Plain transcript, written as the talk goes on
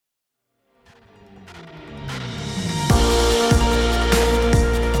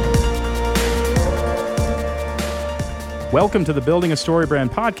Welcome to the Building a Story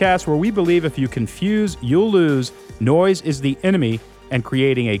Brand podcast, where we believe if you confuse, you'll lose. Noise is the enemy, and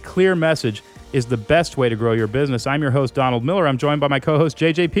creating a clear message is the best way to grow your business. I'm your host, Donald Miller. I'm joined by my co-host,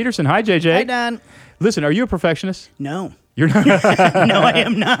 JJ Peterson. Hi, JJ. Hi, Don. Listen, are you a perfectionist? No. You're not? No, I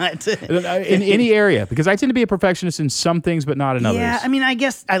am not. In any area? Because I tend to be a perfectionist in some things, but not in others. Yeah, I mean, I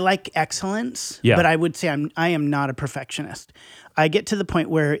guess I like excellence, but I would say I am not a perfectionist. I get to the point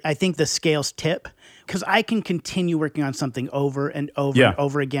where I think the scales tip, because I can continue working on something over and over and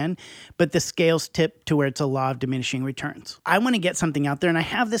over again, but the scales tip to where it's a law of diminishing returns. I want to get something out there, and I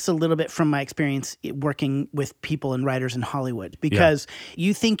have this a little bit from my experience working with people and writers in Hollywood, because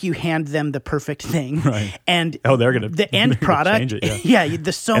you think you hand them the perfect thing, right. And they're going to the end product, change it,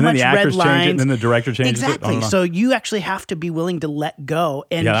 there's so and much then the red lines, and then the director changes exactly. it. So you actually have to be willing to let go,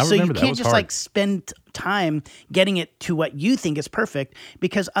 and so you can't just like spend time getting it to what you think is perfect,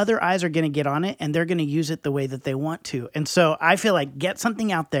 because other eyes are going to get on it and they're going to use it the way that they want to. And so I feel like get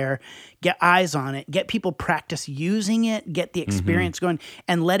something out there, get eyes on it, get people practice using it, get the experience going,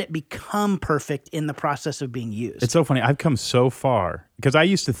 and let it become perfect in the process of being used. It's so funny. I've come so far, because I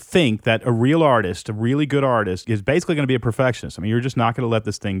used to think that a real artist, a really good artist, is basically going to be a perfectionist. I mean, you're just not going to let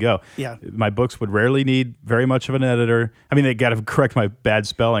this thing go. Yeah. My books would rarely need very much of an editor. I mean, they got to correct my bad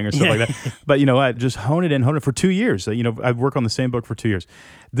spelling or stuff like that. But you know what? Just hone it for 2 years. You know, I've worked on the same book for 2 years.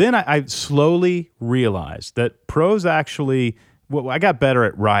 Then I slowly realized that prose actually, well, I got better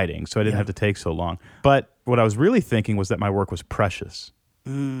at writing, so I didn't have to take so long. But what I was really thinking was that my work was precious.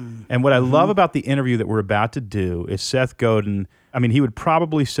 And what I love about the interview that we're about to do is Seth Godin. I mean, he would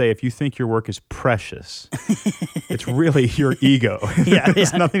probably say, if you think your work is precious, it's really your ego. It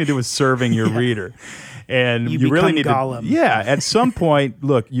has nothing to do with serving your reader. And you really need Gollum. to, at some point,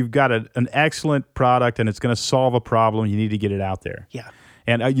 look, you've got an excellent product and it's going to solve a problem. You need to get it out there. Yeah.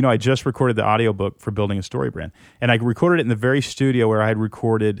 And, I just recorded the audiobook for Building a Story Brand. And I recorded it in the very studio where I had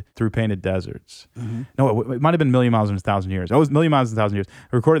recorded Through Painted Deserts. No, it might have been Million Miles in a Thousand Years. It was Million Miles in a Thousand Years.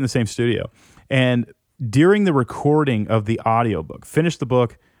 I recorded in the same studio. And during the recording of the audiobook, finished the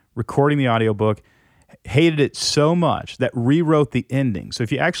book, recording the audiobook, hated it so much that rewrote the ending. So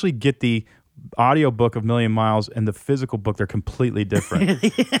if you actually get the audiobook of Million Miles and the physical book, they're completely different.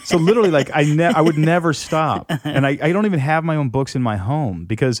 So literally, like I would never stop. And I don't even have my own books in my home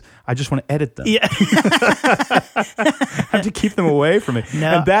because I just want to edit them. Yeah. I have to keep them away from me.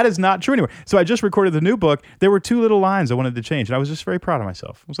 No. And that is not true anymore. So I just recorded the new book. There were 2 little lines I wanted to change. And I was just very proud of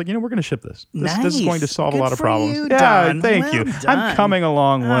myself. I was like, we're going to ship this. This is going to solve a lot of problems. You, Don. Thank you. Done. I'm coming a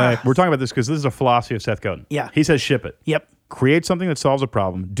long way. We're talking about this because this is a philosophy of Seth Godin. Yeah. He says ship it. Yep. Create something that solves a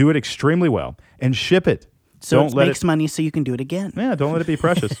problem, do it extremely well, and ship it. So it makes money so you can do it again. Yeah, don't let it be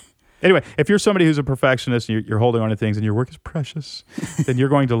precious. Anyway, if you're somebody who's a perfectionist and you're holding on to things and your work is precious, then you're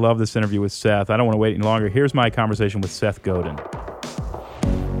going to love this interview with Seth. I don't want to wait any longer. Here's my conversation with Seth Godin.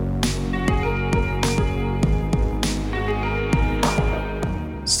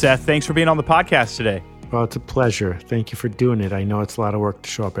 Seth, thanks for being on the podcast today. Well, it's a pleasure. Thank you for doing it. I know it's a lot of work to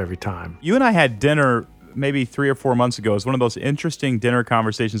show up every time. You and I had dinner maybe 3 or 4 months ago. It was one of those interesting dinner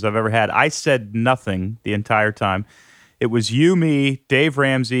conversations I've ever had. I said nothing the entire time. It was you, me, Dave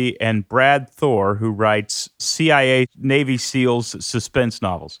Ramsey, and Brad Thor, who writes CIA Navy SEALs suspense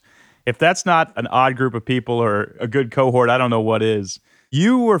novels. If that's not an odd group of people or a good cohort, I don't know what is.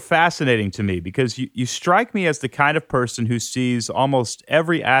 You were fascinating to me because you strike me as the kind of person who sees almost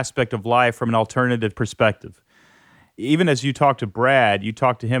every aspect of life from an alternative perspective. Even as you talk to Brad, you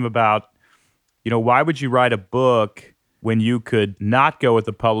talk to him about, why would you write a book when you could not go with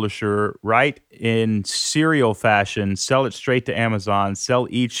the publisher, write in serial fashion, sell it straight to Amazon, sell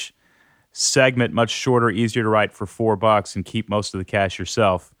each segment much shorter, easier to write for $4 and keep most of the cash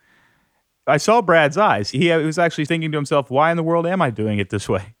yourself? I saw Brad's eyes. He was actually thinking to himself, why in the world am I doing it this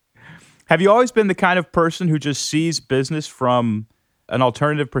way? Have you always been the kind of person who just sees business from an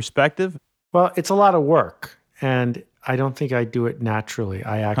alternative perspective? Well, it's a lot of work, and I don't think I do it naturally.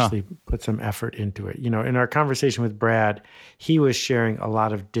 I actually put some effort into it. In our conversation with Brad, he was sharing a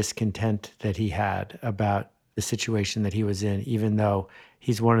lot of discontent that he had about the situation that he was in, even though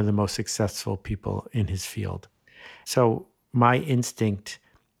he's one of the most successful people in his field. So my instinct,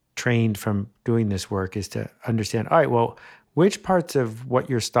 trained from doing this work, is to understand, all right, well, which parts of what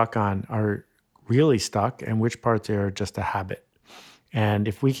you're stuck on are really stuck and which parts are just a habit? And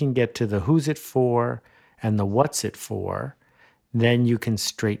if we can get to the who's it for and the what's it for, then you can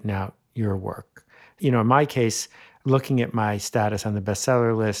straighten out your work. In my case, looking at my status on the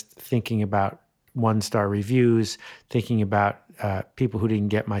bestseller list, thinking about 1-star reviews, thinking about people who didn't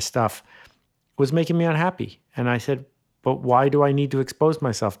get my stuff, was making me unhappy. And I said, but why do I need to expose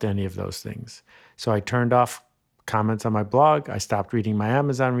myself to any of those things? So I turned off comments on my blog. I stopped reading my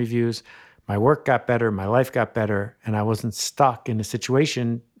Amazon reviews. My work got better. My life got better. And I wasn't stuck in a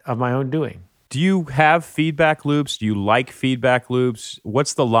situation of my own doing. Do you have feedback loops? Do you like feedback loops?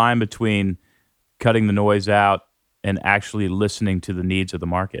 What's the line between cutting the noise out and actually listening to the needs of the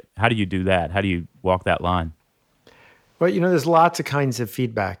market? How do you do that? How do you walk that line? Well, there's lots of kinds of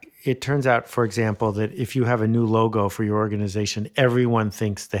feedback. It turns out, for example, that if you have a new logo for your organization, everyone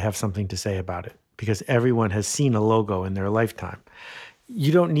thinks they have something to say about it because everyone has seen a logo in their lifetime.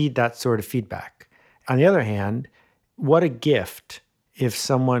 You don't need that sort of feedback. On the other hand, what a gift if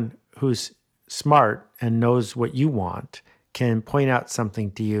someone who's smart and knows what you want can point out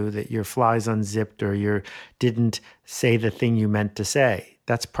something to you that your fly's unzipped or you didn't say the thing you meant to say.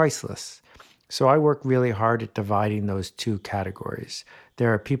 That's priceless. So I work really hard at dividing those two categories.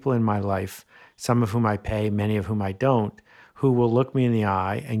 There are people in my life, some of whom I pay, many of whom I don't, who will look me in the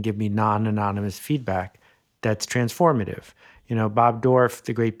eye and give me non-anonymous feedback that's transformative. Bob Dorff,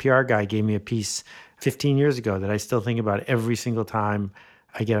 the great PR guy, gave me a piece 15 years ago that I still think about every single time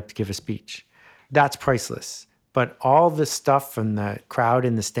I get up to give a speech. That's priceless. But all the stuff from the crowd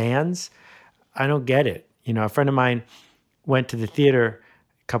in the stands, I don't get it. A friend of mine went to the theater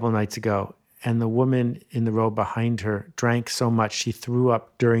a couple of nights ago, and the woman in the row behind her drank so much she threw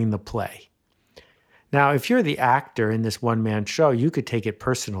up during the play. Now, if you're the actor in this one-man show, you could take it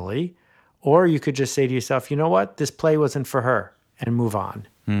personally, or you could just say to yourself, you know what, this play wasn't for her, and move on.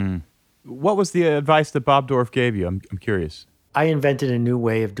 What was the advice that Bob Dorff gave you? I'm curious. I invented a new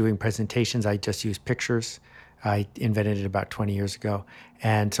way of doing presentations. I just use pictures. I invented it about 20 years ago.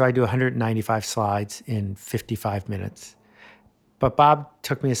 And so I do 195 slides in 55 minutes. But Bob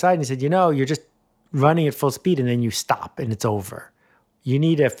took me aside and he said, you're just running at full speed and then you stop and it's over. You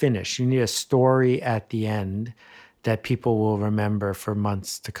need a finish. You need a story at the end that people will remember for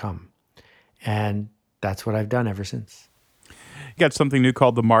months to come. And that's what I've done ever since. You got something new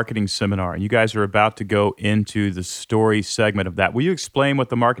called the Marketing Seminar. You guys are about to go into the story segment of that. Will you explain what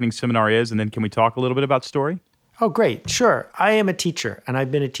the Marketing Seminar is, and then can we talk a little bit about story? Oh, great. Sure. I am a teacher, and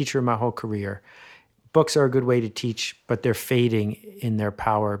I've been a teacher my whole career. Books are a good way to teach, but they're fading in their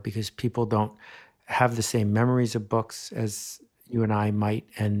power because people don't have the same memories of books as you and I might,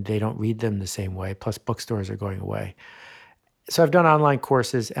 and they don't read them the same way. Plus, bookstores are going away. So I've done online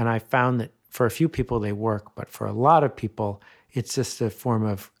courses, and I found that for a few people, they work, but for a lot of people, it's just a form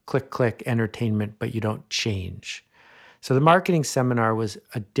of click entertainment, but you don't change. So the Marketing Seminar was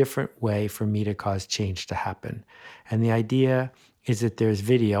a different way for me to cause change to happen. And the idea is that there's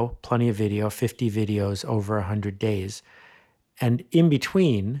video, plenty of video, 50 videos over 100 days. And in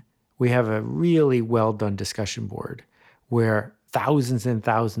between, we have a really well-done discussion board where thousands and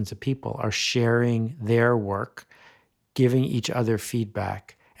thousands of people are sharing their work, giving each other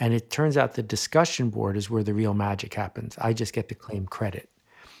feedback. And it turns out the discussion board is where the real magic happens. I just get to claim credit.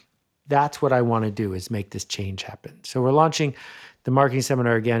 That's what I want to do, is make this change happen. So we're launching the Marketing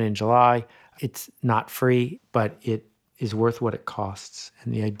Seminar again in July. It's not free, but it is worth what it costs.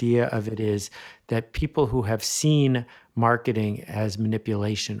 And the idea of it is that people who have seen marketing as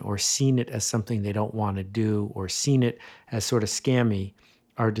manipulation or seen it as something they don't want to do or seen it as sort of scammy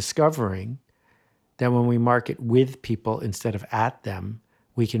are discovering that when we market with people instead of at them,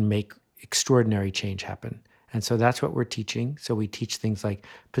 we can make extraordinary change happen. And so that's what we're teaching. So we teach things like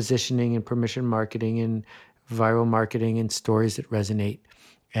positioning and permission marketing and viral marketing and stories that resonate.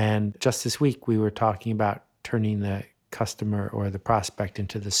 And just this week, we were talking about turning the customer or the prospect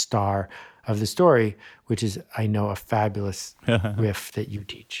into the star of the story, which is, I know, a fabulous riff that you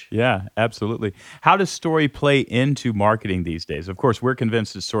teach. Yeah, absolutely. How does story play into marketing these days? Of course, we're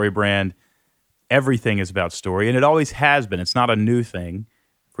convinced that StoryBrand, everything is about story, and it always has been. It's not a new thing.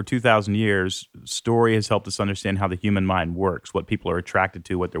 For 2,000 years, story has helped us understand how the human mind works, what people are attracted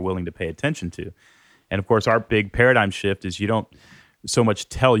to, what they're willing to pay attention to. And of course, our big paradigm shift is you don't so much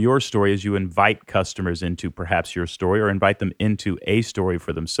tell your story as you invite customers into perhaps your story or invite them into a story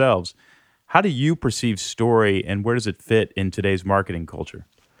for themselves. How do you perceive story, and where does it fit in today's marketing culture?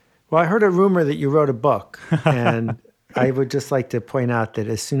 Well, I heard a rumor that you wrote a book, and I would just like to point out that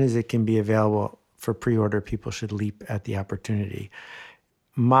as soon as it can be available for pre-order, people should leap at the opportunity.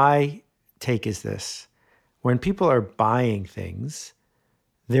 My take is this: when people are buying things,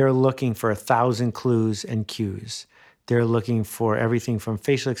 they're looking for 1,000 clues and cues. They're looking for everything from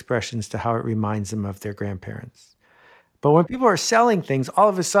facial expressions to how it reminds them of their grandparents. But when people are selling things, all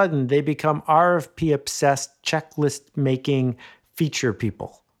of a sudden they become RFP-obsessed, checklist-making feature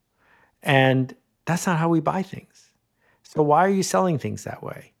people. And that's not how we buy things. So why are you selling things that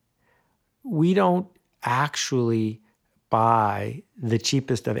way? We don't actually buy the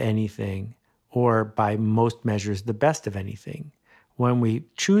cheapest of anything or by most measures, the best of anything. When we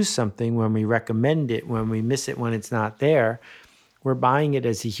choose something, when we recommend it, when we miss it when it's not there, we're buying it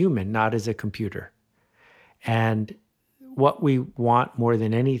as a human, not as a computer. And what we want more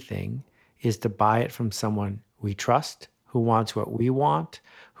than anything is to buy it from someone we trust, who wants what we want,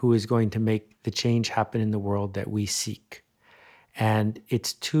 who is going to make the change happen in the world that we seek. And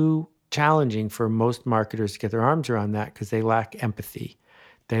it's too challenging for most marketers to get their arms around that because they lack empathy.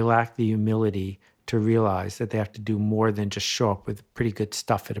 They lack the humility to realize that they have to do more than just show up with pretty good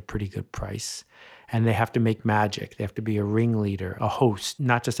stuff at a pretty good price. And they have to make magic. They have to be a ringleader, a host,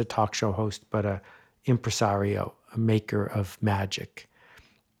 not just a talk show host, but a impresario, a maker of magic.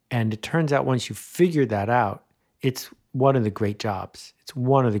 And it turns out once you figure that out, it's one of the great jobs. It's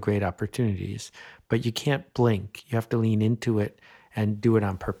one of the great opportunities, but you can't blink. You have to lean into it and do it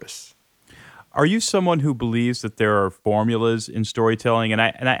on purpose. Are you someone who believes that there are formulas in storytelling? And I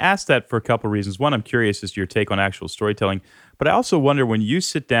ask that for a couple of reasons. One, I'm curious as to your take on actual storytelling, but I also wonder when you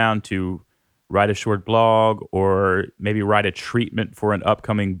sit down to write a short blog or maybe write a treatment for an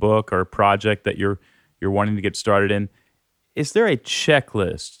upcoming book or a project that you're wanting to get started in, is there a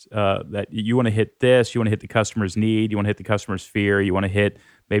checklist that you want to hit this, you want to hit the customer's need, you want to hit the customer's fear, you want to hit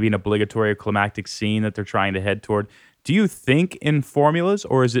maybe an obligatory or climactic scene that they're trying to head toward? Do you think in formulas,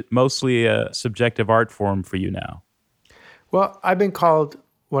 or is it mostly a subjective art form for you now? Well, I've been called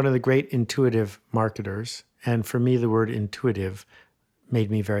one of the great intuitive marketers, and for me, the word intuitive made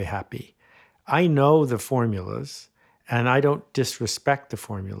me very happy. I know the formulas, and I don't disrespect the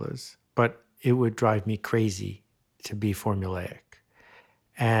formulas, but it would drive me crazy to be formulaic.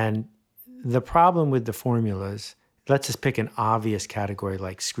 And the problem with the formulas, let's just pick an obvious category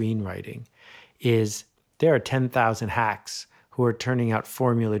like screenwriting, is there are 10,000 hacks who are turning out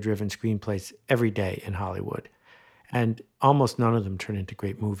formula-driven screenplays every day in Hollywood. And almost none of them turn into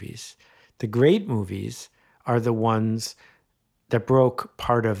great movies. The great movies are the ones that broke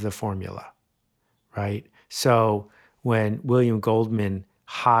part of the formula, right? So when William Goldman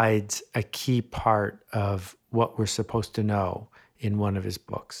hides a key part of what we're supposed to know in one of his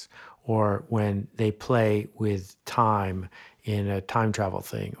books, or when they play with time in a time travel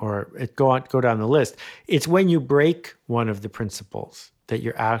thing, or go down the list. It's when you break one of the principles that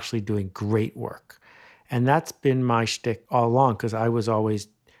you're actually doing great work. And that's been my shtick all along because I was always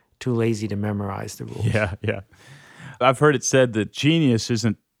too lazy to memorize the rules. Yeah. I've heard it said that genius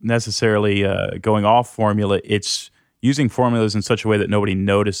isn't necessarily going off formula. It's using formulas in such a way that nobody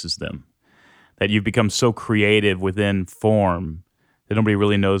notices them, that you've become so creative within form that nobody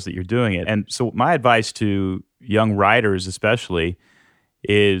really knows that you're doing it. And so my advice to young writers especially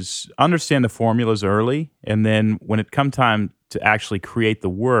is understand the formulas early, and then when it comes time to actually create the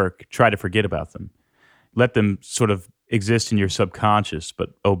work, try to forget about them. Let them sort of exist in your subconscious,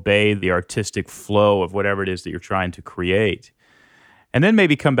 but obey the artistic flow of whatever it is that you're trying to create. And then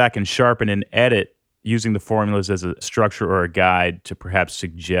maybe come back and sharpen and edit using the formulas as a structure or a guide to perhaps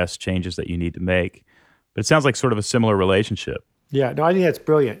suggest changes that you need to make. But it sounds like sort of a similar relationship. Yeah, no, I think that's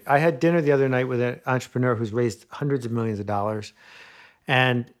brilliant. I had dinner the other night with an entrepreneur who's raised hundreds of millions of dollars.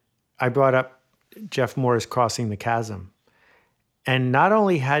 And I brought up Jeff Moore's Crossing the Chasm. And not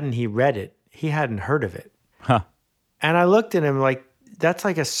only hadn't he read it, he hadn't heard of it. Huh. And I looked at him like, that's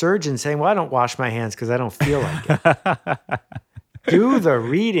like a surgeon saying, well, I don't wash my hands because I don't feel like it. Do the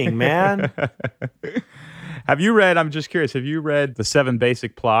reading, man. Have you read, I'm just curious, have you read The 7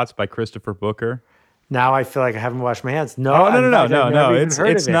 Basic Plots by Christopher Booker? Now I feel like I haven't washed my hands. No, no.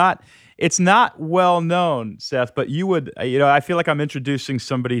 It's not well known, Seth, but you would, I feel like I'm introducing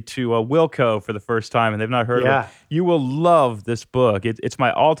somebody to Wilco for the first time and they've not heard of it. You will love this book. It's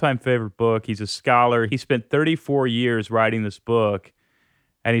my all-time favorite book. He's a scholar. He spent 34 years writing this book,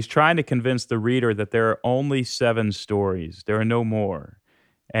 and he's trying to convince the reader that there are only 7 stories. There are no more.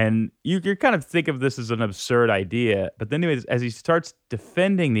 And you kind of think of this as an absurd idea, but then anyways, as he starts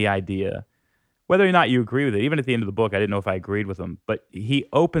defending the idea, whether or not you agree with it, even at the end of the book, I didn't know if I agreed with him, but he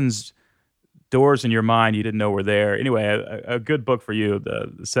opens doors in your mind you didn't know were there. Anyway, a good book for you,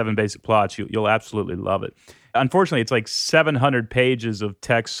 the 7 Basic Plots. You'll absolutely love it. Unfortunately, it's like 700 pages of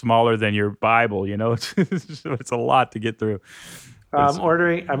text smaller than your Bible. It's a lot to get through. I'm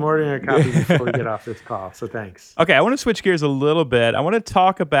ordering a copy before we get off this call, so thanks. Okay, I want to switch gears a little bit. I want to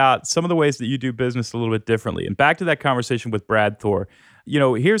talk about some of the ways that you do business a little bit differently. And back to that conversation with Brad Thor.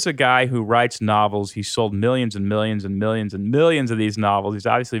 Here's a guy who writes novels. He's sold millions and millions and millions and millions of these novels. He's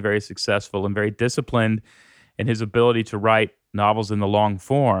obviously very successful and very disciplined in his ability to write novels in the long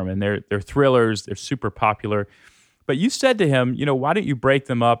form. And they're thrillers. They're super popular. But you said to him, why don't you break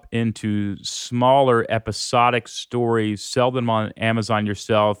them up into smaller episodic stories, sell them on Amazon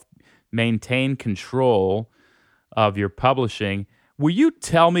yourself, maintain control of your publishing. Will you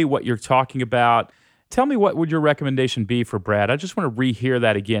tell me what you're talking about? Tell me what would your recommendation be for Brad? I just want to rehear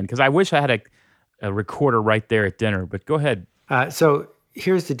that again because I wish I had a recorder right there at dinner, but go ahead. So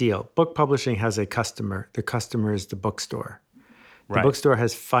here's the deal. Book publishing has a customer. The customer is the bookstore. The bookstore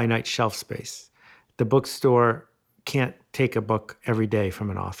has finite shelf space. The bookstore can't take a book every day from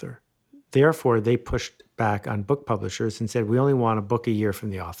an author. Therefore, they pushed back on book publishers and said, we only want a book a year from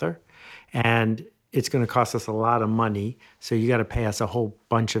the author. And it's going to cost us a lot of money, so you got to pay us a whole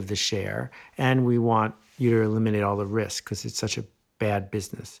bunch of the share. And we want you to eliminate all the risk because it's such a bad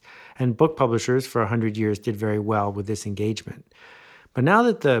business. And book publishers for 100 years did very well with this engagement. But now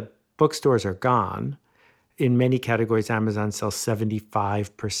that the bookstores are gone, in many categories, Amazon sells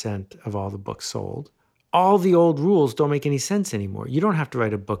 75% of all the books sold. All the old rules don't make any sense anymore. You don't have to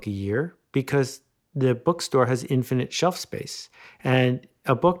write a book a year because the bookstore has infinite shelf space. And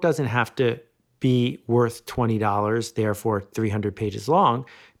a book doesn't have to be worth $20, therefore 300 pages long,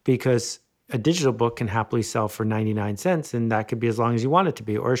 because a digital book can happily sell for 99 cents, and that could be as long as you want it to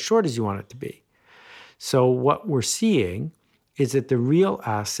be or as short as you want it to be. So what we're seeing is that the real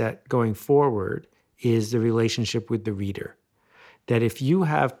asset going forward is the relationship with the reader. That if you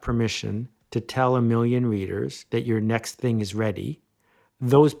have permission to tell 1 million readers that your next thing is ready,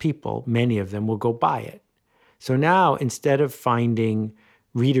 those people, many of them, will go buy it. So now, instead of finding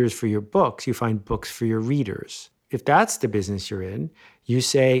readers for your books, you find books for your readers. If that's the business you're in, you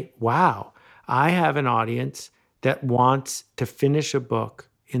say, wow, I have an audience that wants to finish a book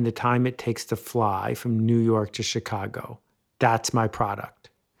in the time it takes to fly from New York to Chicago. That's my product.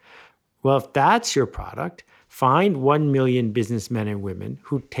 Well, if that's your product, find 1 million businessmen and women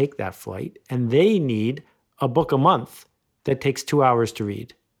who take that flight, and they need a book a month that takes 2 hours to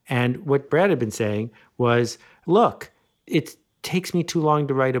read. And what Brad had been saying was, look, it takes me too long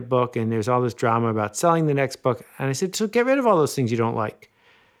to write a book, and there's all this drama about selling the next book. And I said, so get rid of all those things you don't like,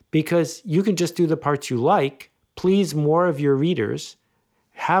 because you can just do the parts you like, please more of your readers,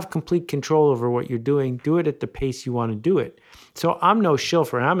 have complete control over what you're doing, do it at the pace you want to do it. So I'm no shill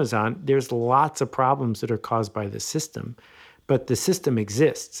for Amazon. There's lots of problems that are caused by the system, but the system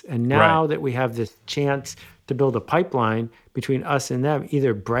exists. And now that we have this chance to build a pipeline between us and them,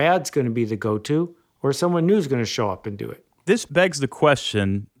 either Brad's going to be the go-to or someone new is going to show up and do it. This begs the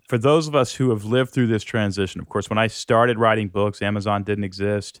question, for those of us who have lived through this transition, of course, when I started writing books, Amazon didn't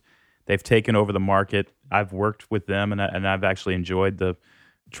exist. They've taken over the market. I've worked with them, and I've actually enjoyed the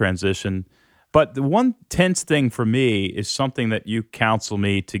transition. But the one tense thing for me is something that you counsel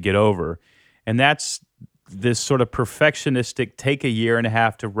me to get over, and that's this sort of perfectionistic, take a year and a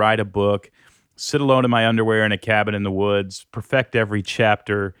half to write a book, sit alone in my underwear in a cabin in the woods, perfect every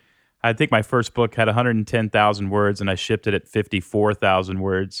chapter. I think my first book had 110,000 words, and I shipped it at 54,000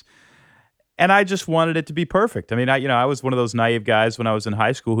 words. And I just wanted it to be perfect. I mean, I was one of those naive guys when I was in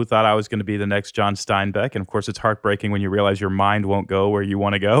high school who thought I was going to be the next John Steinbeck. And of course, it's heartbreaking when you realize your mind won't go where you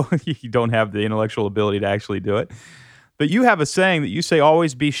want to go. You don't have the intellectual ability to actually do it. But you have a saying that you say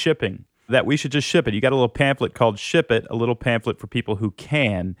always be shipping, that we should just ship it. You got a little pamphlet called Ship It, a little pamphlet for people who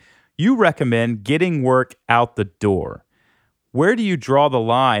can. You recommend getting work out the door. Where do you draw the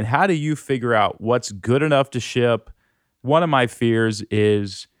line? How do you figure out what's good enough to ship? One of my fears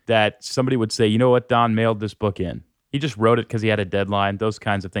is that somebody would say, you know what, Don mailed this book in. He just wrote it because he had a deadline, those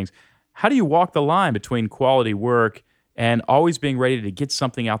kinds of things. How do you walk the line between quality work and always being ready to get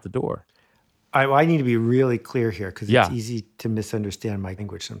something out the door? I need to be really clear here because it's easy to misunderstand my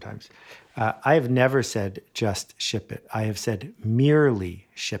language sometimes. I have never said just ship it. I have said merely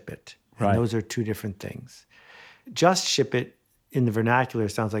ship it. And those are two different things. Just ship it in the vernacular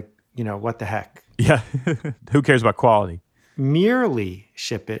sounds like, what the heck? Yeah. Who cares about quality? Merely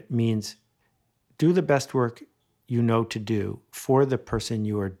ship it means do the best work you know to do for the person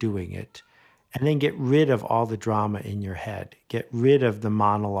you are doing it, and then get rid of all the drama in your head. Get rid of the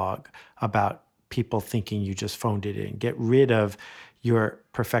monologue about people thinking you just phoned it in. Get rid of your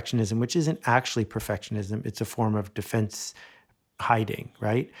perfectionism, which isn't actually perfectionism. It's a form of defense hiding,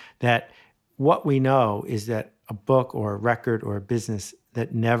 right? That what we know is that a book or a record or a business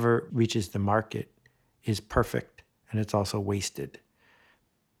that never reaches the market is perfect, and it's also wasted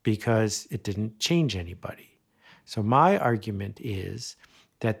because it didn't change anybody. So my argument is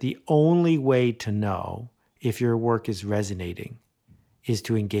that the only way to know if your work is resonating is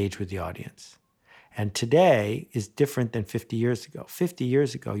to engage with the audience. And today is different than 50 years ago. 50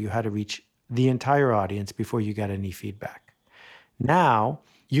 years ago, you had to reach the entire audience before you got any feedback. Now,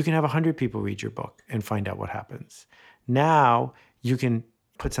 you can have 100 people read your book and find out what happens. Now, you can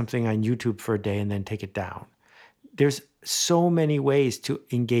put something on YouTube for a day and then take it down. there's so many ways to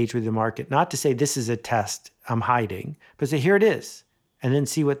engage with the market. Not to say this is a test I'm hiding, but say here it is, and then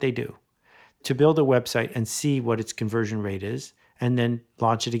see what they do. To build a website and see what its conversion rate is, and then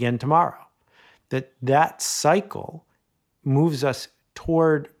launch it again tomorrow. That cycle moves us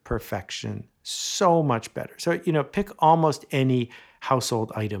toward perfection so much better. So, pick almost any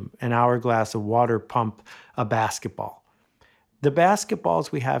household item, an hourglass, a water pump, a basketball. The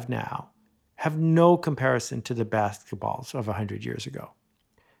basketballs we have now have no comparison to the basketballs of 100 years ago.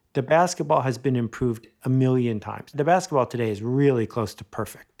 The basketball has been improved 1 million times. The basketball today is really close to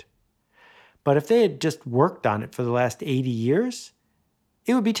perfect. But if they had just worked on it for the last 80 years,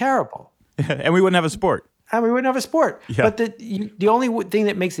 it would be terrible. And we wouldn't have a sport. Yeah. But the only thing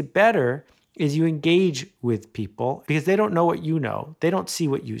that makes it better is you engage with people because they don't know what you know. They don't see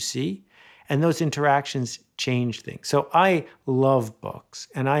what you see. And those interactions change things. So I love books,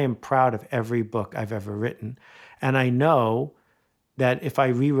 and I am proud of every book I've ever written. And I know that if I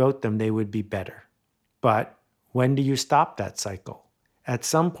rewrote them, they would be better. But when do you stop that cycle? At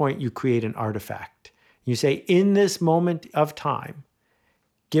some point, you create an artifact. You say, in this moment of time,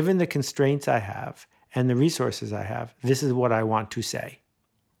 given the constraints I have and the resources I have, this is what I want to say.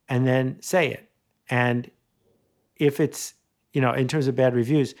 And then say it. And if it's, in terms of bad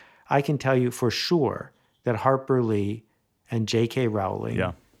reviews, I can tell you for sure that Harper Lee and J.K.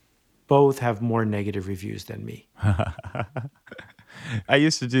 Rowling both have more negative reviews than me. I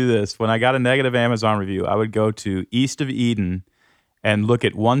used to do this. When I got a negative Amazon review, I would go to East of Eden and look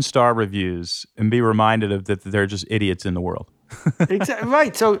at 1-star reviews and be reminded of that they're just idiots in the world. Exactly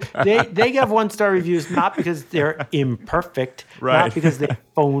right. So they have 1-star reviews not because they're imperfect, not because they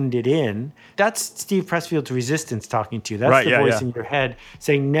phoned it in. That's Steve Pressfield's resistance talking to you. That's the voice in your head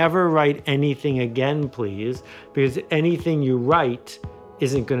saying, never write anything again, please, because anything you write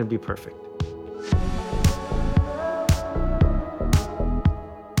isn't going to be perfect.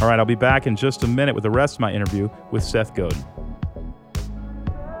 All right, I'll be back in just a minute with the rest of my interview with Seth Godin.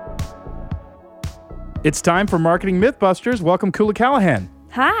 It's time for Marketing Mythbusters. Welcome, Kula Callahan.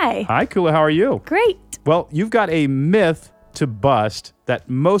 Hi. Hi, Kula. How are you? Great. Well, you've got a myth to bust that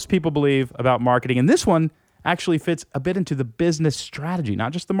most people believe about marketing, and this one actually fits a bit into the business strategy,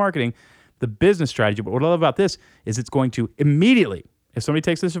 not just the marketing, the business strategy. But what I love about this is it's going to immediately, if somebody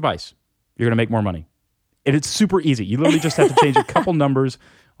takes this advice, you're going to make more money. And it's super easy. You literally just have to change a couple numbers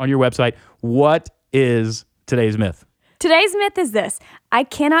on your website. What is today's myth? Today's myth is this: I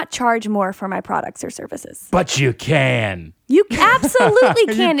cannot charge more for my products or services. But you can. You absolutely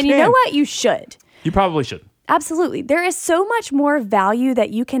can. And you know what? You should. You probably should. Absolutely. There is so much more value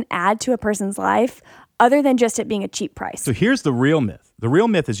that you can add to a person's life other than just it being a cheap price. So here's the real myth. The real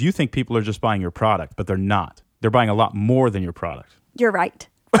myth is you think people are just buying your product, but they're not. They're buying a lot more than your product. You're right.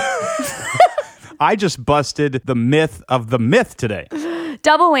 I just busted the myth of the myth today.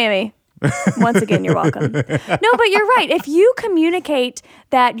 Double whammy. Once again, you're welcome. No, but you're right. If you communicate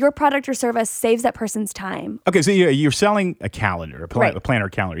that your product or service saves that person's time. Okay, so you're selling a calendar, a planner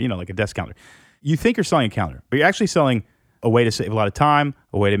calendar, like a desk calendar. You think you're selling a calendar, but you're actually selling a way to save a lot of time,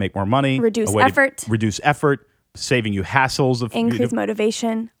 a way to make more money. Reduce effort, saving you hassles.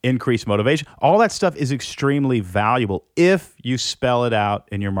 Increase motivation. All that stuff is extremely valuable if you spell it out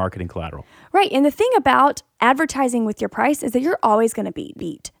in your marketing collateral. Right. And the thing about advertising with your price is that you're always going to be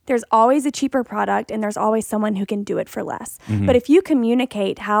beat. There's always a cheaper product and there's always someone who can do it for less. Mm-hmm. But if you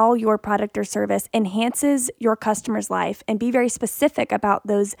communicate how your product or service enhances your customer's life and be very specific about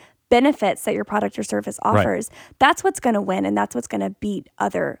those benefits that your product or service offers, that's what's going to win, and that's what's going to beat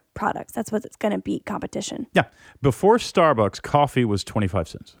other products. That's what's going to beat competition. Yeah. Before Starbucks, coffee was 25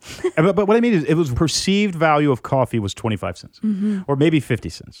 cents. but what I mean is it was perceived value of coffee was 25 cents or maybe 50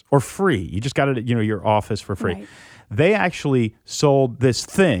 cents or free. You just got it at your office for free. Right. They actually sold this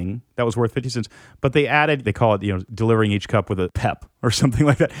thing that was worth 50 cents, but they call it, delivering each cup with a pep or something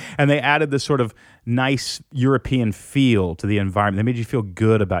like that. And they added this sort of nice European feel to the environment. They made you feel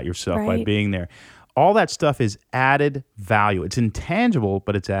good about yourself by being there. All that stuff is added value. It's intangible,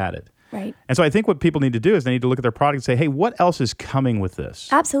 but it's added. Right. And so I think what people need to do is they need to look at their product and say, hey, what else is coming with this?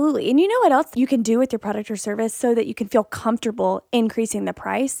 Absolutely. And you know what else you can do with your product or service so that you can feel comfortable increasing the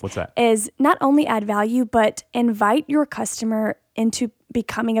price? What's that? Is not only add value, but invite your customer into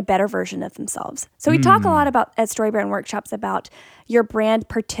becoming a better version of themselves. So we talk a lot about at StoryBrand workshops about your brand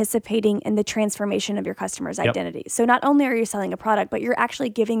participating in the transformation of your customer's identity. So not only are you selling a product, but you're actually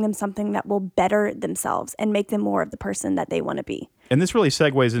giving them something that will better themselves and make them more of the person that they want to be. And this really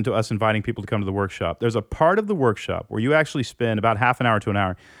segues into us inviting people to come to the workshop. There's a part of the workshop where you actually spend about half an hour to an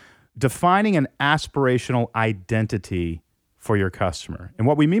hour defining an aspirational identity for your customer. And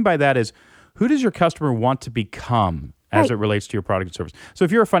what we mean by that is, who does your customer want to become as it relates to your product and service? So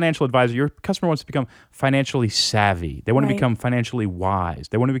if you're a financial advisor, your customer wants to become financially savvy. They want to become financially wise.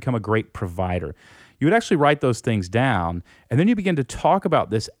 They want to become a great provider. You would actually write those things down, and then you begin to talk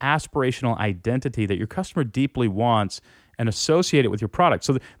about this aspirational identity that your customer deeply wants and associate it with your product.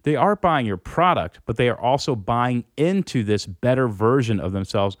 So they are buying your product, but they are also buying into this better version of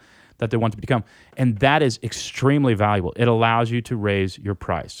themselves that they want to become. And that is extremely valuable. It allows you to raise your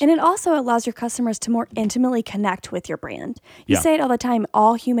price. And it also allows your customers to more intimately connect with your brand. You say it all the time,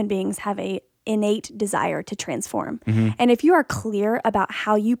 all human beings have a innate desire to transform. And if you are clear about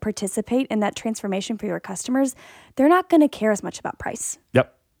how you participate in that transformation for your customers, they're not going to care as much about price.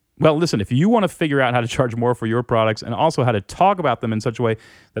 Yep. Well, listen, if you want to figure out how to charge more for your products and also how to talk about them in such a way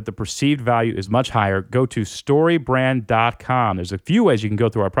that the perceived value is much higher, go to storybrand.com. There's a few ways you can go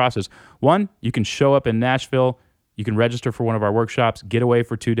through our process. One, you can show up in Nashville. You can register for one of our workshops, get away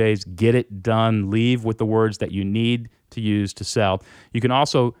for 2 days, get it done, leave with the words that you need to use to sell. You can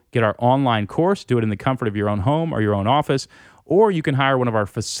also get our online course, do it in the comfort of your own home or your own office, or you can hire one of our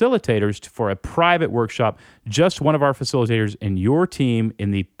facilitators for a private workshop, just one of our facilitators in your team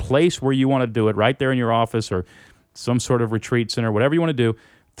in the place where you want to do it, right there in your office or some sort of retreat center, whatever you want to do.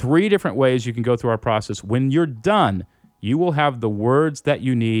 3 different ways you can go through our process. When you're done, you will have the words that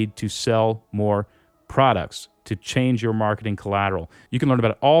you need to sell more products, to change your marketing collateral. You can learn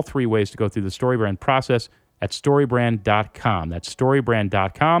about all 3 ways to go through the StoryBrand process at storybrand.com. That's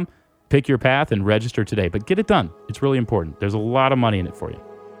storybrand.com. Pick your path and register today, but get it done. It's really important. There's a lot of money in it for you.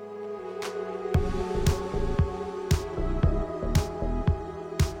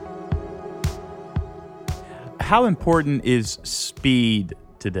 How important is speed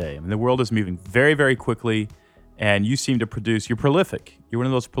today? I mean, the world is moving very, very quickly, and you seem to produce, you're prolific. You're one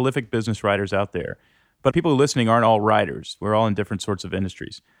of those prolific business writers out there. But people listening aren't all writers. We're all in different sorts of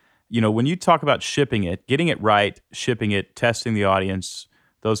industries. You know, when you talk about shipping it, getting it right, shipping it, testing the audience,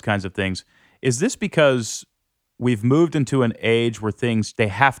 those kinds of things, is this because we've moved into an age where things, they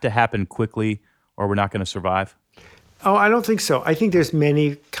have to happen quickly or we're not going to survive? Oh, I don't think so. I think there's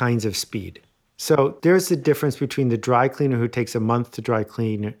many kinds of speed. So there's the difference between the dry cleaner who takes a month to dry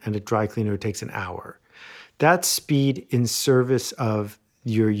clean and a dry cleaner who takes an hour. That's speed in service of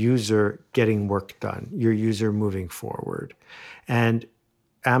your user getting work done, your user moving forward. And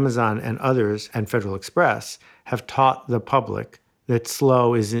Amazon and others and Federal Express have taught the public that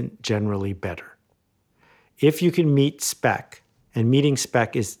slow isn't generally better. If you can meet spec, and meeting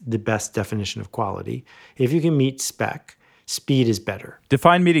spec is the best definition of quality, if you can meet spec, speed is better.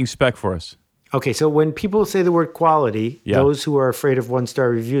 Define meeting spec for us. Okay, so when people say the word quality, those who are afraid of one-star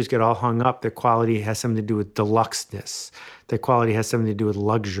reviews get all hung up that quality has something to do with deluxeness, that quality has something to do with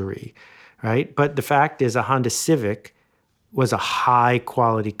luxury, right? But the fact is a Honda Civic was a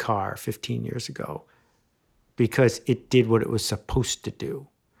high-quality car 15 years ago because it did what it was supposed to do.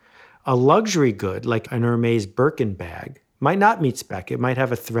 A luxury good, like an Hermes Birkin bag, might not meet spec. It might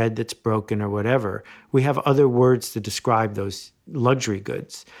have a thread that's broken or whatever. We have other words to describe those luxury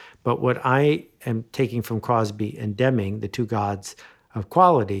goods. But what I am taking from Crosby and Deming, the 2 gods of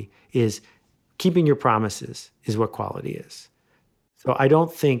quality, is keeping your promises is what quality is. So I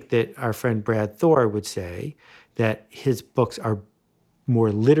don't think that our friend Brad Thor would say that his books are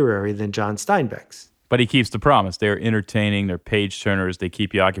more literary than John Steinbeck's. But he keeps the promise. They're entertaining, they're page turners, they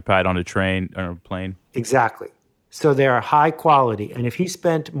keep you occupied on a train or a plane. Exactly. So they are high quality. And if he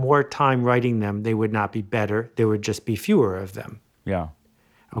spent more time writing them, they would not be better. There would just be fewer of them. Yeah.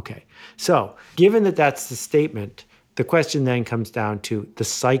 Okay. So given that that's the statement, the question then comes down to the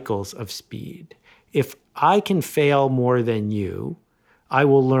cycles of speed. If I can fail more than you, I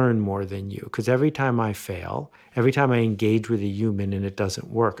will learn more than you. Because every time I fail, every time I engage with a human and it doesn't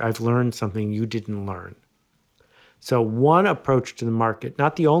work, I've learned something you didn't learn. So one approach to the market,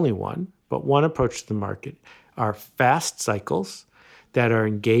 not the only one, but one approach to the market are fast cycles that are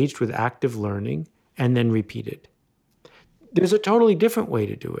engaged with active learning and then repeated. There's a totally different way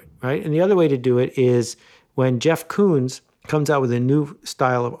to do it, right? And the other way to do it is when Jeff Koons comes out with a new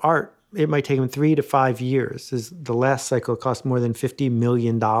style of art, it might take him 3 to 5 years. The last cycle cost more than $50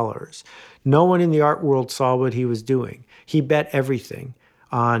 million. No one in the art world saw what he was doing. He bet everything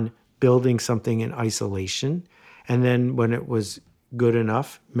on building something in isolation. And then when it was good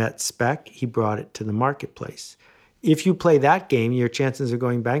enough, met spec, he brought it to the marketplace. If you play that game, your chances of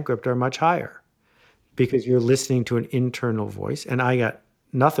going bankrupt are much higher because you're listening to an internal voice. And I got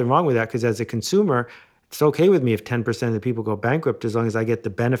nothing wrong with that because as a consumer, it's okay with me if 10% of the people go bankrupt as long as I get the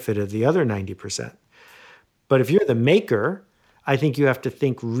benefit of the other 90%. But if you're the maker, I think you have to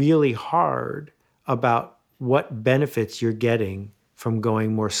think really hard about what benefits you're getting from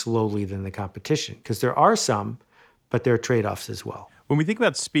going more slowly than the competition, because there are some, but there are trade-offs as well. When we think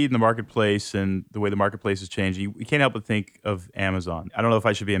about speed in the marketplace and the way the marketplace is changing, we can't help but think of Amazon. I don't know if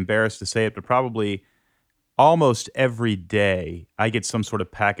I should be embarrassed to say it, but probably almost every day I get some sort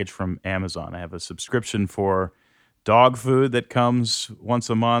of package from Amazon. I have a subscription for dog food that comes once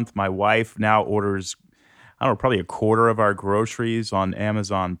a month. My wife now orders, I don't know, probably a quarter of our groceries on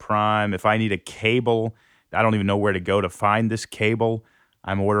Amazon Prime. If I need a cable, I don't even know where to go to find this cable.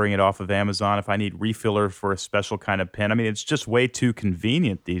 I'm ordering it off of Amazon. If I need refiller for a special kind of pen, I mean, it's just way too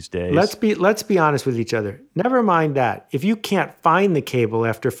convenient these days. Let's be honest with each other. Never mind that. If you can't find the cable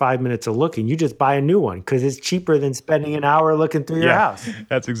after 5 minutes of looking, you just buy a new one because it's cheaper than spending an hour looking through your house.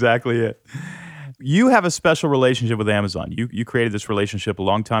 That's exactly it. You have a special relationship with Amazon. You created this relationship a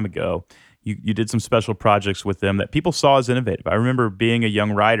long time ago. You did some special projects with them that people saw as innovative. I remember being a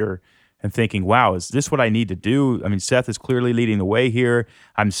young writer and thinking, wow, is this what I need to do? I mean, Seth is clearly leading the way here.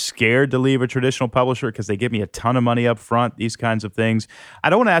 I'm scared to leave a traditional publisher because they give me a ton of money up front, these kinds of things.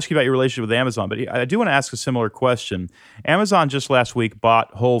 I don't want to ask you about your relationship with Amazon, but I do want to ask a similar question. Amazon just last week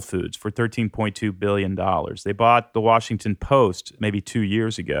bought Whole Foods for $13.2 billion. They bought the Washington Post maybe 2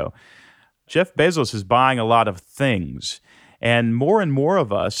 years ago. Jeff Bezos is buying a lot of things. And more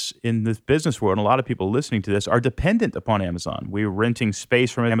of us in this business world, and a lot of people listening to this, are dependent upon Amazon. We're renting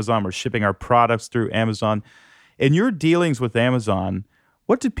space from Amazon. We're shipping our products through Amazon. In your dealings with Amazon,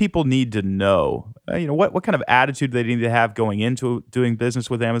 what do people need to know? What kind of attitude do they need to have going into doing business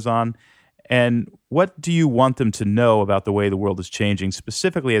with Amazon? And what do you want them to know about the way the world is changing,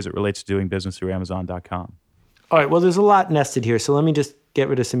 specifically as it relates to doing business through Amazon.com? All right, well, there's a lot nested here, so let me just get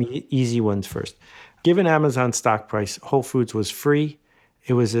rid of some easy ones first. Given Amazon's stock price, Whole Foods was free.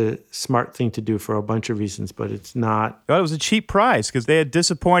 It was a smart thing to do for a bunch of reasons, but it's not. Well, it was a cheap price because they had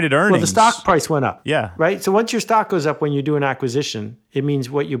disappointed earnings. Well, the stock price went up. Yeah. Right? So once your stock goes up when you do an acquisition, it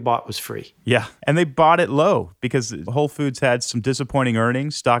means what you bought was free. Yeah. And they bought it low because Whole Foods had some disappointing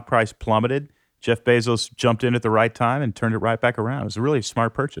earnings. Stock price plummeted. Jeff Bezos jumped in at the right time and turned it right back around. It was a really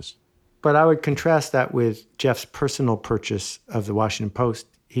smart purchase. But I would contrast that with Jeff's personal purchase of the Washington Post.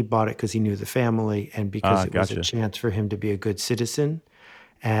 He bought it because he knew the family and because it was a chance for him to be a good citizen.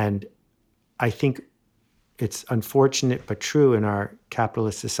 And I think it's unfortunate but true in our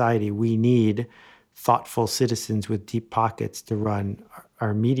capitalist society. We need thoughtful citizens with deep pockets to run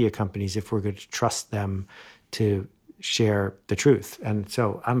our media companies if we're going to trust them to share the truth. And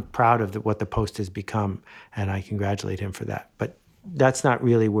so I'm proud of what the Post has become, and I congratulate him for that. But that's not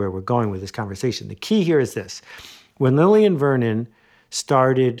really where we're going with this conversation. The key here is this. When Lillian Vernon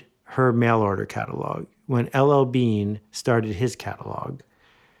started her mail order catalog, when L.L. Bean started his catalog,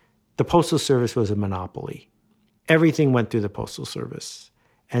 the Postal Service was a monopoly. Everything went through the Postal Service.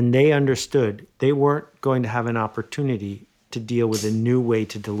 And they understood they weren't going to have an opportunity to deal with a new way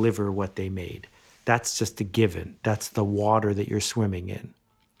to deliver what they made. That's just a given. That's the water that you're swimming in.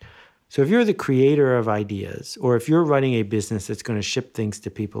 So if you're the creator of ideas, or if you're running a business that's going to ship things to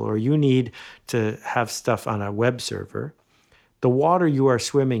people, or you need to have stuff on a web server, the water you are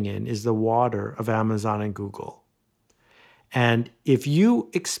swimming in is the water of Amazon and Google. And if you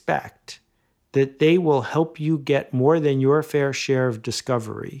expect that they will help you get more than your fair share of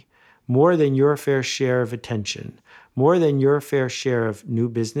discovery, more than your fair share of attention, more than your fair share of new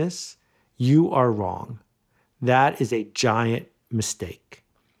business, you are wrong. That is a giant mistake.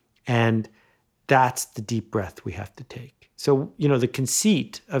 And that's the deep breath we have to take. So, the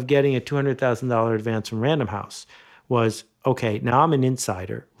conceit of getting a $200,000 advance from Random House was, okay, now I'm an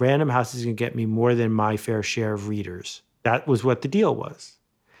insider. Random House is going to get me more than my fair share of readers. That was what the deal was.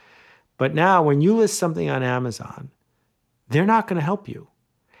 But now when you list something on Amazon, they're not going to help you.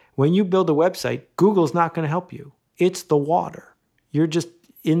 When you build a website, Google's not going to help you. It's the water. You're just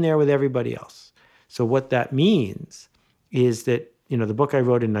in there with everybody else. So what that means is that, the book I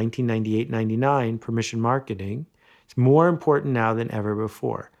wrote in 1998-99, Permission Marketing, it's more important now than ever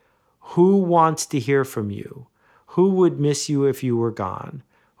before. Who wants to hear from you? Who would miss you if you were gone?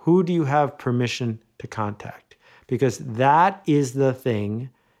 Who do you have permission to contact? Because that is the thing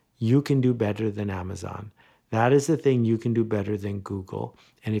you can do better than Amazon. That is the thing you can do better than Google.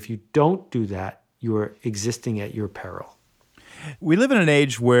 And if you don't do that, you are existing at your peril. We live in an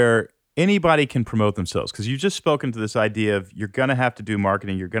age where anybody can promote themselves, because you've just spoken to this idea of you're going to have to do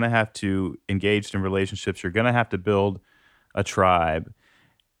marketing, you're going to have to engage in relationships, you're going to have to build a tribe.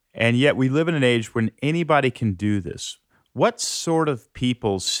 And yet we live in an age when anybody can do this. What sort of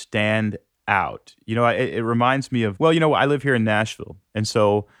people stand out? It reminds me of, I live here in Nashville. And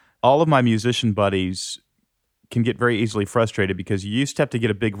so all of my musician buddies can get very easily frustrated because you used to have to get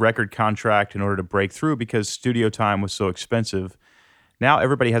a big record contract in order to break through because studio time was so expensive. Now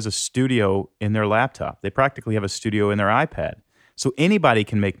everybody has a studio in their laptop. They practically have a studio in their iPad. So anybody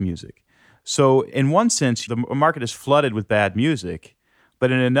can make music. So in one sense, the market is flooded with bad music,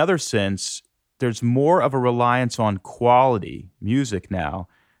 but in another sense, there's more of a reliance on quality music now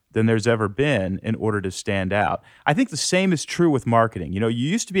than there's ever been in order to stand out. I think the same is true with marketing. You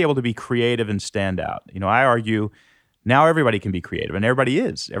used to be able to be creative and stand out. I argue now everybody can be creative, and everybody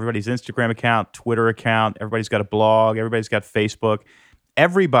is. Everybody's Instagram account, Twitter account, everybody's got a blog, everybody's got Facebook.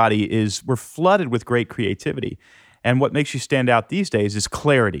 We're flooded with great creativity. And what makes you stand out these days is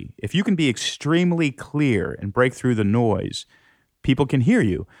clarity. If you can be extremely clear and break through the noise, people can hear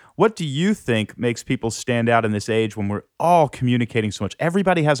you. What do you think makes people stand out in this age when we're all communicating so much?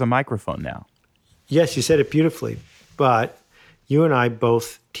 Everybody has a microphone now. Yes, you said it beautifully. But you and I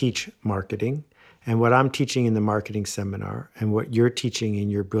both teach marketing. And what I'm teaching in the marketing seminar and what you're teaching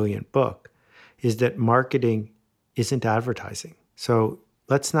in your brilliant book is that marketing isn't advertising. So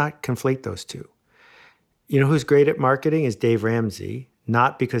let's not conflate those two. You know who's great at marketing is Dave Ramsey,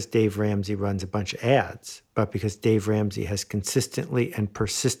 not because Dave Ramsey runs a bunch of ads, but because Dave Ramsey has consistently and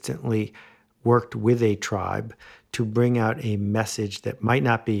persistently worked with a tribe to bring out a message that might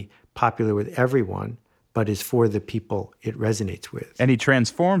not be popular with everyone, but is for the people it resonates with. And he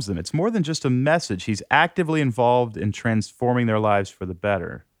transforms them. It's more than just a message. He's actively involved in transforming their lives for the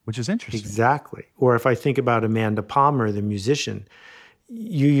better, which is interesting. Exactly. Or if I think about Amanda Palmer, the musician,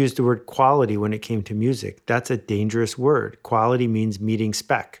 you used the word quality when it came to music. That's a dangerous word. Quality means meeting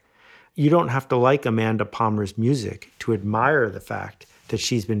spec. You don't have to like Amanda Palmer's music to admire the fact that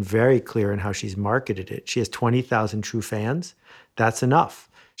she's been very clear in how she's marketed it. She has 20,000 true fans. That's enough.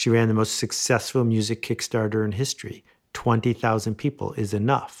 She ran the most successful music Kickstarter in history. 20,000 people is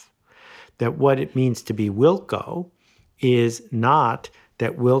enough. That what it means to be Wilco is not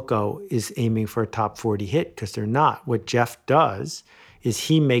that Wilco is aiming for a top 40 hit, because they're not. What Jeff does is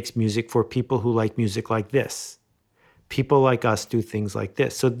he makes music for people who like music like this. People like us do things like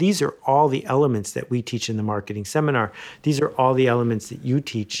this. So these are all the elements that we teach in the marketing seminar. These are all the elements that you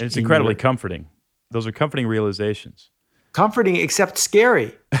teach. And it's incredibly comforting. Those are comforting realizations. Comforting, except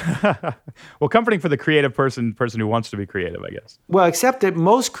scary. Well, comforting for the creative person who wants to be creative, I guess. Well, except that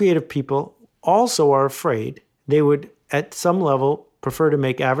most creative people also are afraid. They would, at some level, prefer to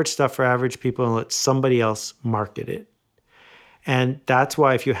make average stuff for average people and let somebody else market it. And that's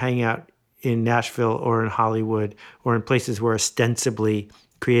why if you hang out in Nashville or in Hollywood or in places where ostensibly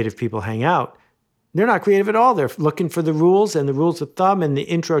creative people hang out, they're not creative at all. They're looking for the rules and the rules of thumb and the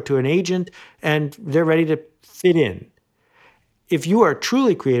intro to an agent, and they're ready to fit in. If you are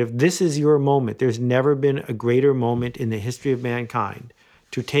truly creative, this is your moment. There's never been a greater moment in the history of mankind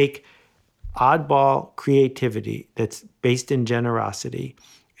to take oddball creativity that's based in generosity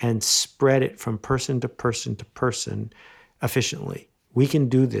and spread it from person to person to person efficiently. We can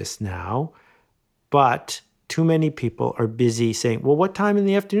do this now, but too many people are busy saying, well, what time in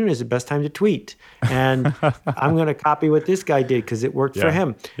the afternoon is the best time to tweet? And I'm going to copy what this guy did because it worked for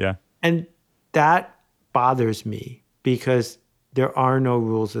him. Yeah. And that bothers me because there are no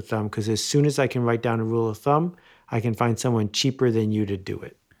rules of thumb, because as soon as I can write down a rule of thumb, I can find someone cheaper than you to do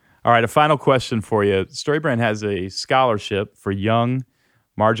it. All right, a final question for you. StoryBrand has a scholarship for young,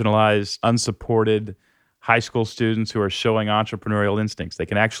 marginalized, unsupported high school students who are showing entrepreneurial instincts. They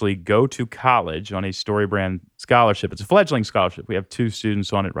can actually go to college on a StoryBrand scholarship. It's a fledgling scholarship. We have 2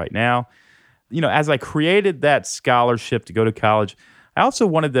 students on it right now. As I created that scholarship to go to college, I also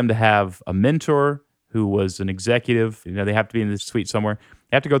wanted them to have a mentor who was an executive. They have to be in the suite somewhere.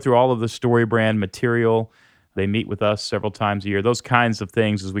 They have to go through all of the StoryBrand material. They meet with us several times a year. Those kinds of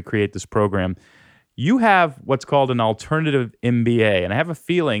things as we create this program. You have what's called an alternative MBA, and I have a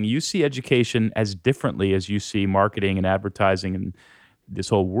feeling you see education as differently as you see marketing and advertising and this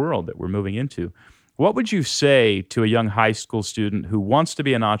whole world that we're moving into. What would you say to a young high school student who wants to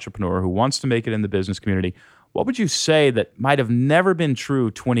be an entrepreneur, who wants to make it in the business community? What would you say that might have never been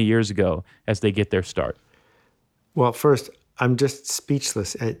true 20 years ago as they get their start? Well, first, I'm just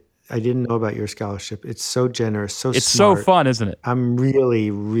speechless. I didn't know about your scholarship. It's so generous, so it's smart. So fun, isn't it? I'm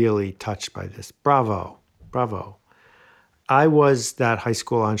really, really touched by this. Bravo. Bravo. I was that high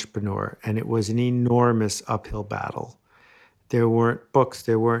school entrepreneur, and it was an enormous uphill battle. There weren't books,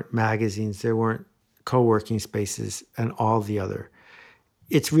 there weren't magazines, there weren't co-working spaces, and all the other.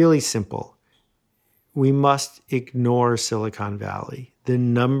 It's really simple. We must ignore Silicon Valley. The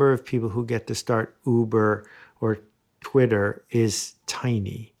number of people who get to start Uber or Twitter is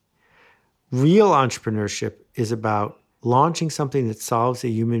tiny. Real entrepreneurship is about launching something that solves a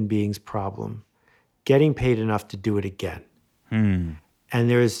human being's problem, getting paid enough to do it again. And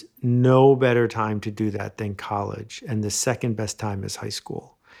there is no better time to do that than college. And the second best time is high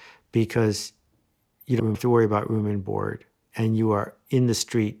school, because you don't have to worry about room and board. And you are in the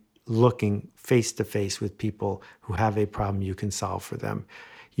street looking face to face with people who have a problem you can solve for them.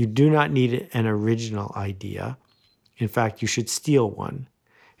 You do not need an original idea. In fact, you should steal one.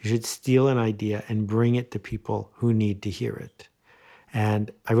 You should steal an idea and bring it to people who need to hear it.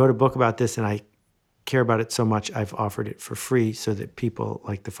 And I wrote a book about this, and I care about it so much, I've offered it for free so that people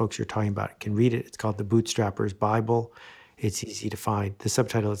like the folks you're talking about can read it. It's called The Bootstrapper's Bible. It's easy to find. The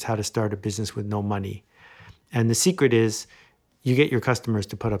subtitle is How to Start a Business with No Money. And the secret is you get your customers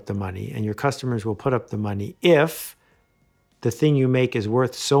to put up the money, and your customers will put up the money if the thing you make is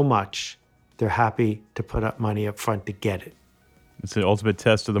worth so much, they're happy to put up money up front to get it. It's the ultimate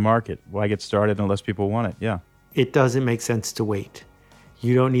test of the market. Why get started unless people want it? Yeah. It doesn't make sense to wait.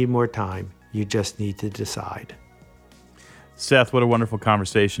 You don't need more time. You just need to decide. Seth, what a wonderful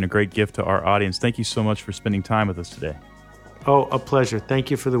conversation. A great gift to our audience. Thank you so much for spending time with us today. Oh, a pleasure.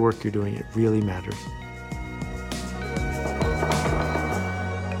 Thank you for the work you're doing. It really matters.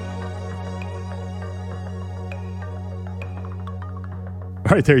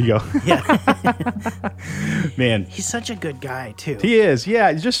 All right, there you go. Yeah. Man. He's such a good guy, too. He is.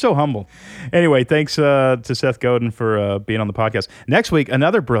 Yeah, he's just so humble. Anyway, thanks to Seth Godin for being on the podcast. Next week,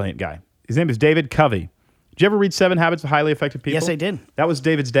 another brilliant guy. His name is David Covey. Did you ever read 7 Habits of Highly Effective People? Yes, I did. That was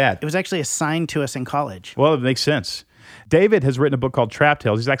David's dad. It was actually assigned to us in college. Well, it makes sense. David has written a book called Trap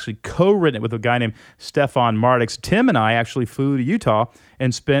Tales. He's actually co-written it with a guy named Stefan Martix. Tim and I actually flew to Utah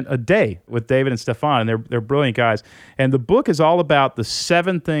and spent a day with David and Stefan, and they're brilliant guys. And the book is all about the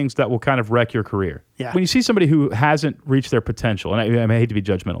 7 things that will kind of wreck your career. Yeah. When you see somebody who hasn't reached their potential, and I hate to be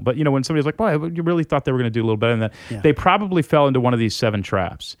judgmental, but when somebody's like, "Boy, you really thought they were going to do a little better than that," they probably fell into one of these 7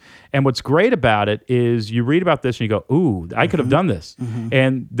 traps. And what's great about it is you read about this and you go, "Ooh, I could have done this."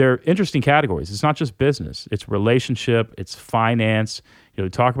 And they're interesting categories. It's not just business; it's relationship, it's finance. They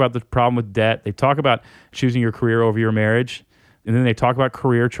talk about the problem with debt. They talk about choosing your career over your marriage. And then they talk about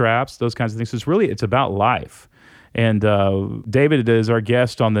career traps, those kinds of things. So it's about life. And David is our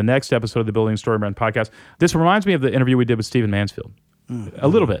guest on the next episode of the Building a Story Brand podcast. This reminds me of the interview we did with Stephen Mansfield. A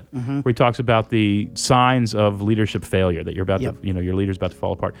little bit, where he talks about the signs of leadership failure, that you're about to, your leader's about to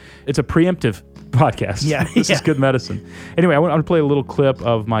fall apart. It's a preemptive podcast. Yeah. This is good medicine. Anyway, I want to play a little clip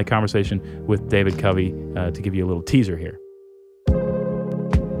of my conversation with David Covey to give you a little teaser here.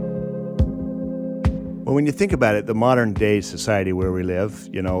 Well, when you think about it, the modern day society where we live,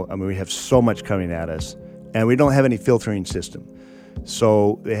 we have so much coming at us, and we don't have any filtering system.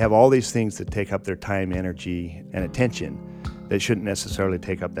 So they have all these things that take up their time, energy, and attention that shouldn't necessarily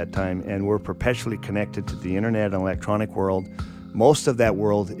take up that time. And we're perpetually connected to the internet and electronic world. Most of that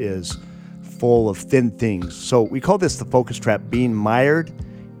world is full of thin things. So we call this the focus trap, being mired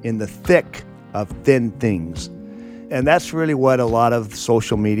in the thick of thin things. And that's really what a lot of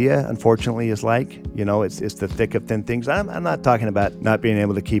social media, unfortunately, is like. It's the thick of thin things. I'm not talking about not being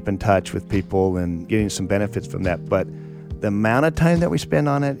able to keep in touch with people and getting some benefits from that, but the amount of time that we spend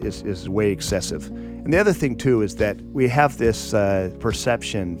on it is way excessive. And the other thing, too, is that we have this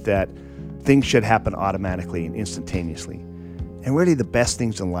perception that things should happen automatically and instantaneously. And really, the best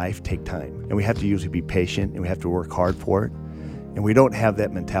things in life take time. And we have to usually be patient, and we have to work hard for it. And we don't have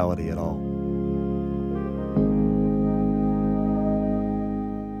that mentality at all.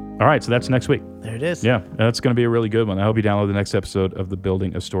 All right, so that's next week. There it is. Yeah, that's going to be a really good one. I hope you download the next episode of the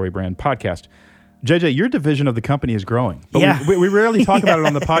Building a Story Brand podcast. JJ, your division of the company is growing. But we rarely talk about it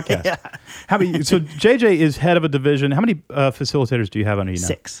on the podcast. So JJ is head of a division. How many facilitators do you have under you now?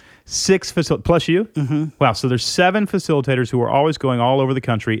 6. 6 facilitators, plus you? Mm-hmm. Wow, so there's 7 facilitators who are always going all over the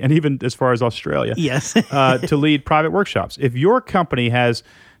country, and even as far as Australia, yes, to lead private workshops. If your company has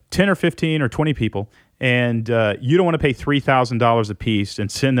 10 or 15 or 20 people, and you don't want to pay $3,000 a piece and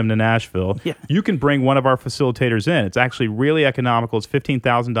send them to Nashville, you can bring one of our facilitators in. It's actually really economical. It's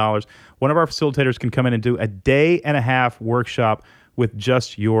 $15,000. One of our facilitators can come in and do a day-and-a-half workshop with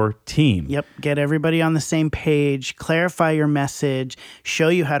just your team. Yep. Get everybody on the same page, clarify your message, show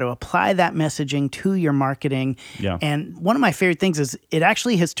you how to apply that messaging to your marketing. Yeah. And one of my favorite things is it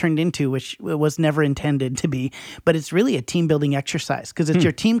actually has turned into, which was never intended to be, but it's really a team building exercise because it's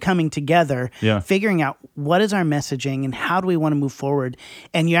your team coming together, figuring out what is our messaging and how do we want to move forward.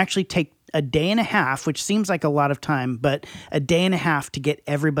 And you actually take a day and a half, which seems like a lot of time, but a day and a half to get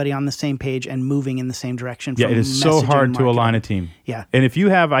everybody on the same page and moving in the same direction. Yeah, it is so hard to align a team. Yeah. And if you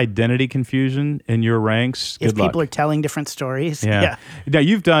have identity confusion in your ranks, if good luck. People are telling different stories. Yeah. Now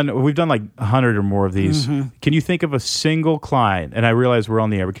we've done like 100 or more of these. Mm-hmm. Can you think of a single client, and I realize we're on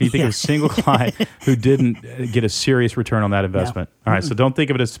the air, but can you think of a single client who didn't get a serious return on that investment? Yeah. All right, so don't think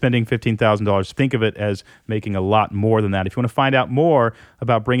of it as spending $15,000. Think of it as making a lot more than that. If you want to find out more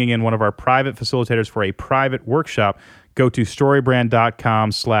about bringing in one of our private facilitators for a private workshop, go to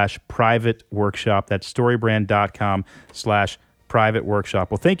storybrand.com/private workshop. That's storybrand.com/private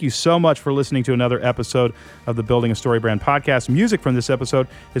workshop. Well, thank you so much for listening to another episode of the Building a Story Brand podcast. Music from this episode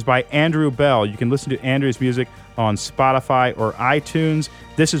is by Andrew Bell. You can listen to Andrew's music on Spotify or iTunes.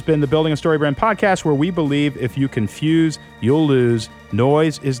 This has been the Building a Story Brand podcast, where we believe if you confuse, you'll lose.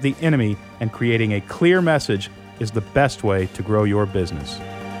 Noise is the enemy, and creating a clear message is the best way to grow your business.